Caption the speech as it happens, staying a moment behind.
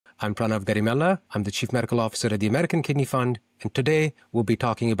I'm Pranav Garimella. I'm the Chief Medical Officer at the American Kidney Fund, and today we'll be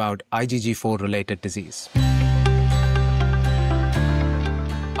talking about IgG4-related disease.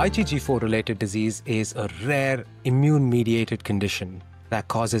 IgG4-related disease is a rare immune-mediated condition that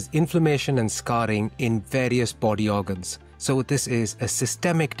causes inflammation and scarring in various body organs. So this is a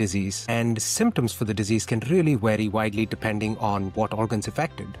systemic disease, and symptoms for the disease can really vary widely depending on what organ's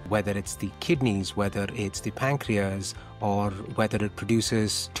affected, whether it's the kidneys, whether it's the pancreas, or whether it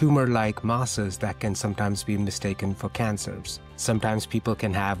produces tumor-like masses that can sometimes be mistaken for cancers. Sometimes people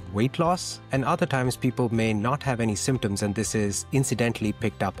can have weight loss, and other times people may not have any symptoms, and this is incidentally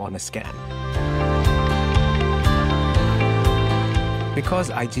picked up on a scan. Because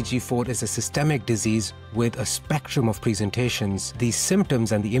IgG4 is a systemic disease with a spectrum of presentations, the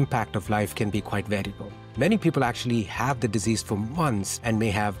symptoms and the impact of life can be quite variable. Many people actually have the disease for months and may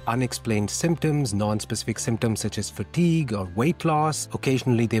have unexplained symptoms, non-specific symptoms such as fatigue or weight loss.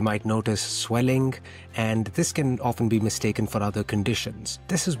 Occasionally, they might notice swelling, and this can often be mistaken for other conditions.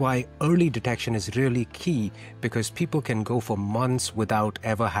 This is why early detection is really key, because people can go for months without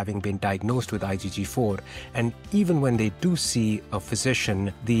ever having been diagnosed with IgG4. And even when they do see a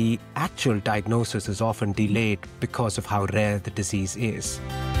physician, the actual diagnosis is often delayed because of how rare the disease is.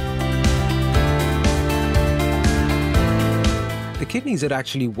 The kidneys are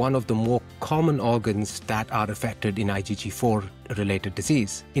actually one of the more common organs that are affected in IgG4-related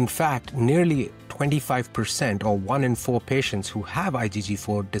disease. In fact, nearly 25% or 1 in 4 patients who have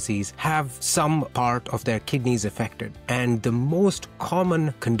IgG4 disease have some part of their kidneys affected. And the most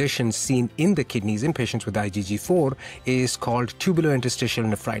common condition seen in the kidneys in patients with IgG4 is called tubulointerstitial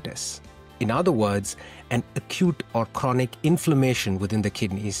nephritis. In other words, an acute or chronic inflammation within the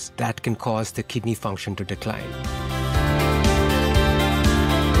kidneys that can cause the kidney function to decline.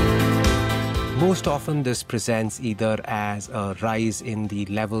 Most often, this presents either as a rise in the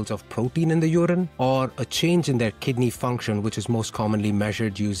levels of protein in the urine or a change in their kidney function, which is most commonly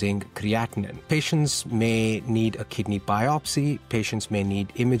measured using creatinine. Patients may need a kidney biopsy. Patients may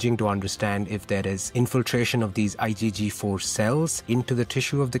need imaging to understand if there is infiltration of these IgG4 cells into the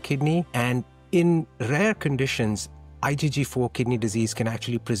tissue of the kidney. And in rare conditions, IgG4 kidney disease can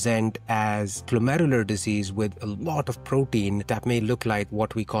actually present as glomerular disease with a lot of protein that may look like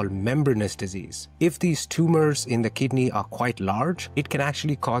what we call membranous disease. If these tumors in the kidney are quite large, it can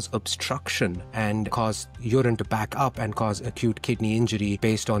actually cause obstruction and cause urine to back up and cause acute kidney injury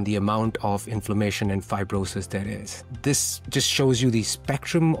based on the amount of inflammation and fibrosis there is. This just shows you the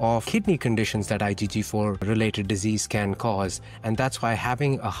spectrum of kidney conditions that IgG4-related disease can cause, and that's why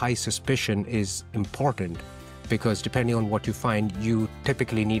having a high suspicion is important, because depending on what you find, you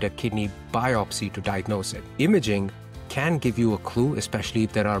typically need a kidney biopsy to diagnose it. Imaging can give you a clue, especially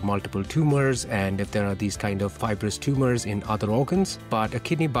if there are multiple tumors and if there are these kind of fibrous tumors in other organs. But a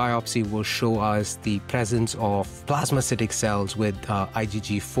kidney biopsy will show us the presence of plasmacytic cells with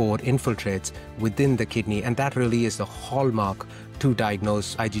IgG4 infiltrates within the kidney, and that really is the hallmark to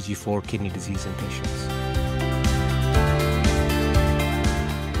diagnose IgG4 kidney disease in patients.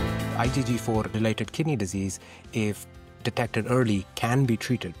 IgG4-related kidney disease, if detected early, can be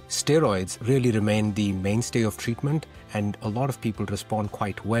treated. Steroids really remain the mainstay of treatment, and a lot of people respond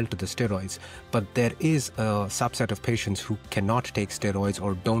quite well to the steroids. But there is a subset of patients who cannot take steroids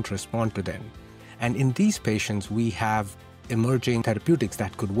or don't respond to them. And in these patients, we have emerging therapeutics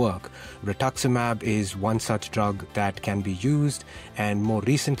that could work. Rituximab is one such drug that can be used, and more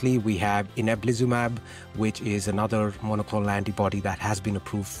recently we have ineblizumab, which is another monoclonal antibody that has been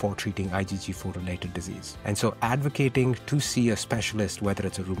approved for treating IgG4-related disease. And so advocating to see a specialist, whether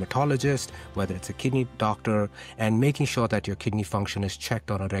it's a rheumatologist, whether it's a kidney doctor, and making sure that your kidney function is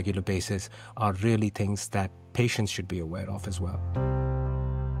checked on a regular basis are really things that patients should be aware of as well.